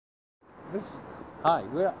Hi,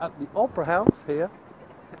 we're at the Opera House here.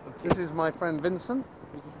 This is my friend Vincent.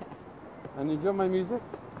 And you enjoy my music?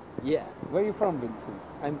 Yeah. Where are you from, Vincent?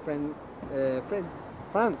 I'm from France.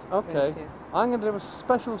 France, okay. France, yeah. I'm going to do a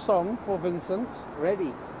special song for Vincent.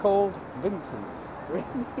 Ready? Called Vincent. Ready?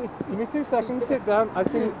 Give me 2 seconds, sit down. I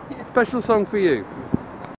sing a special song for you.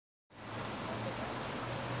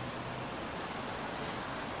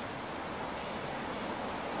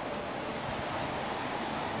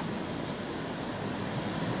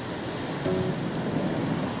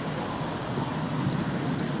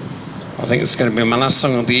 I think it's going to be my last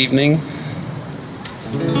song of the evening,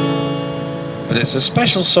 but it's a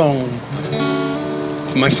special song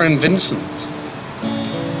for my friend Vincent.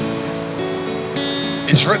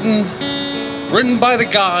 It's written by the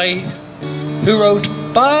guy who wrote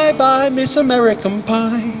Bye Bye Miss American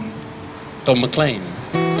Pie, Don McClean.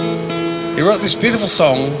 He wrote this beautiful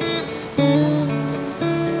song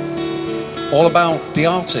all about the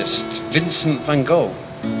artist Vincent van Gogh.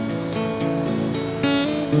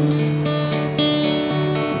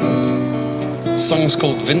 The song's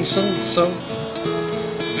called Vincent, so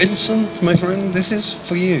Vincent, my friend, this is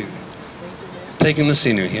for you. Taking the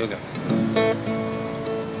scenery, here we go.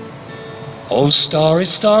 Oh, starry,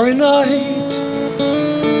 starry night,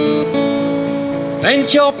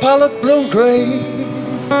 paint your palette blue and grey.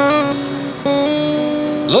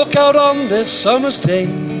 Look out on this summer's day,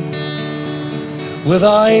 with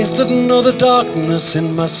eyes that know the darkness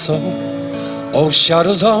in my soul. Oh,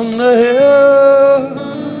 shadows on the hill,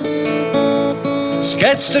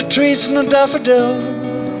 sketch the trees and the daffodil,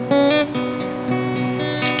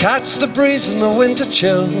 catch the breeze and the winter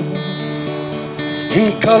chills,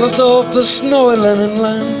 in colours of the snowy linen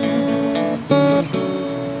land.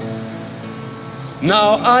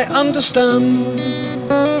 Now I understand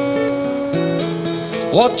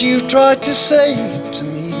what you tried to say to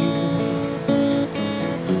me,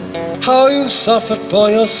 how you suffered for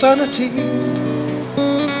your sanity,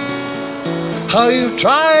 how you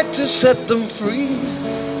tried to set them free.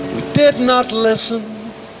 We did not listen,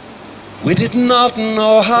 we did not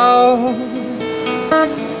know how,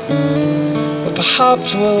 but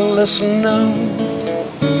perhaps we'll listen now.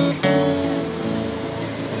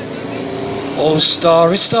 Oh,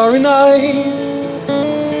 starry, starry night,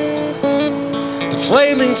 the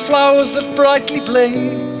flaming flowers that brightly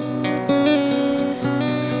blaze,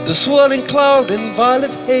 the swirling cloud in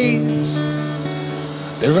violet haze,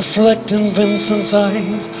 they reflect in Vincent's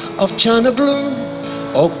eyes of china blue.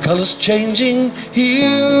 Oh, colours changing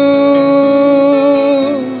hues,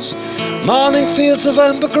 morning fields of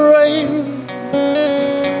amber grain,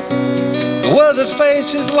 the weathered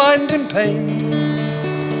face is lined in pain,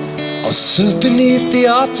 or soothed beneath the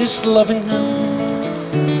artist's loving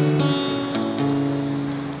hands.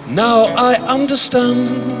 Now I understand,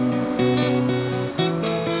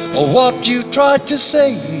 or what you tried to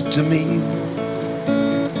say to me,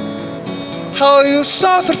 how you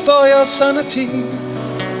suffered for your sanity,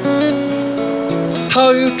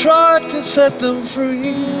 how you tried to set them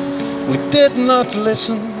free. We did not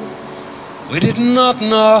listen, we did not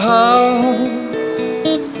know how,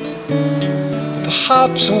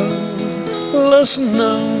 perhaps we'll listen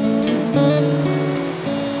now.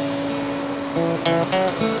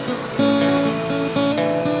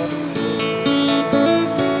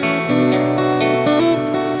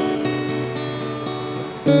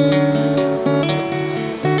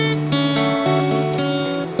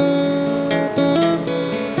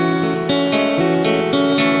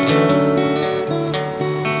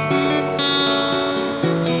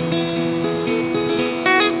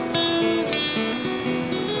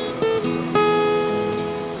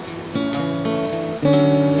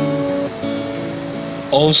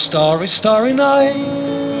 Oh, starry, starry night,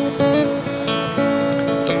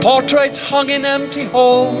 the portraits hung in empty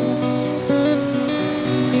halls,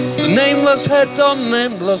 the nameless heads on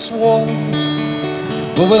nameless walls,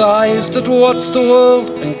 but with eyes that watch the world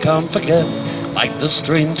and can't forget, like the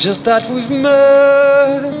strangers that we've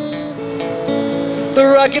met, the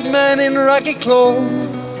ragged men in ragged clothes,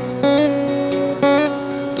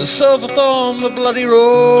 the silver thorn, the bloody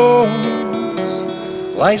rose,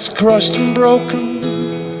 lies crushed and broken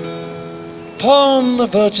upon the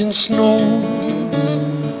virgin snows.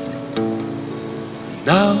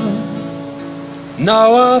 Now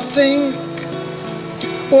I think,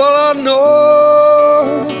 well I know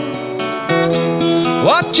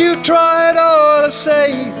what you tried to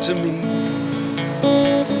say to me,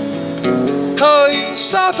 how you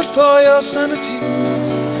suffered for your sanity,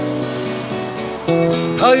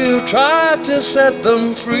 how you tried to set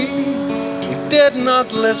them free. We did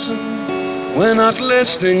not listen, we're not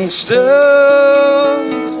listening still.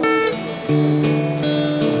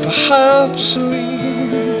 stop,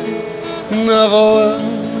 sweet, never will.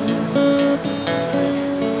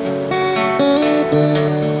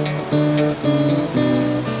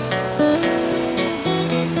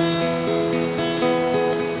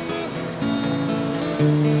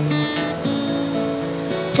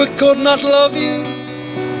 If I could not love you,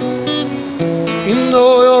 even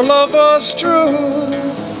though your love was true,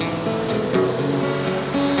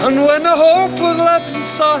 and when the hope was left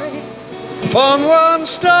inside, upon one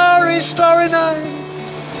starry, starry night,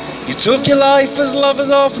 you took your life as lovers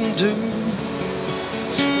often do.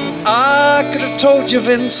 I could have told you,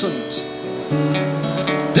 Vincent,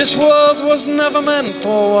 this world was never meant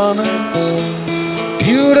for one as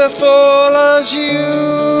beautiful as you,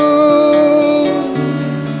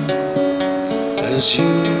 as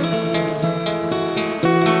you.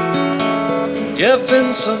 Yeah,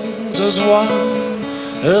 Vincent is one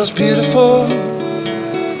as beautiful.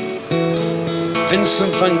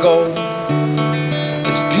 Vincent van Gogh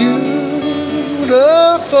is beautiful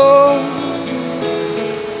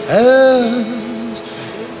as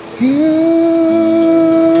you.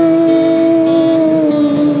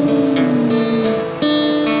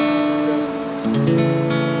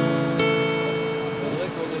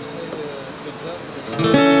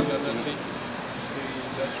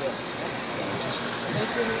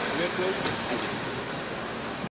 Bientôt.